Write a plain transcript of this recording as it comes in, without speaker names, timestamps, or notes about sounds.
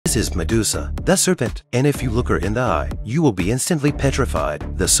This is Medusa, the serpent, and if you look her in the eye, you will be instantly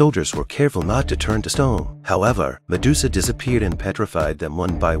petrified. The soldiers were careful not to turn to stone. However, Medusa disappeared and petrified them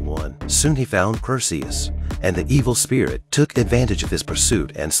one by one. Soon he found Perseus, and the evil spirit took advantage of his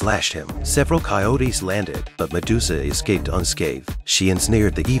pursuit and slashed him. Several coyotes landed, but Medusa escaped unscathed. She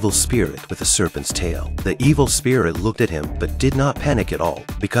ensnared the evil spirit with a serpent's tail. The evil spirit looked at him but did not panic at all,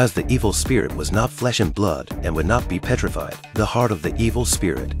 because the evil spirit was not flesh and blood and would not be petrified. The heart of the evil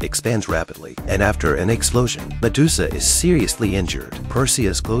spirit expands rapidly, and after an explosion, Medusa is seriously injured.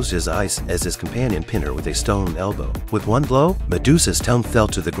 Perseus closed his eyes as his companion pinned her with a stone elbow. With one blow, Medusa's tongue fell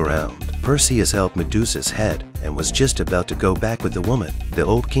to the ground. Perseus held Medusa's head and was just about to go back with the woman. The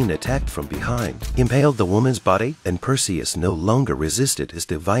old king attacked from behind, impaled the woman's body, and Perseus no longer resisted his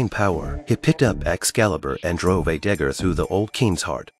divine power. He picked up Excalibur and drove a dagger through the old king's heart.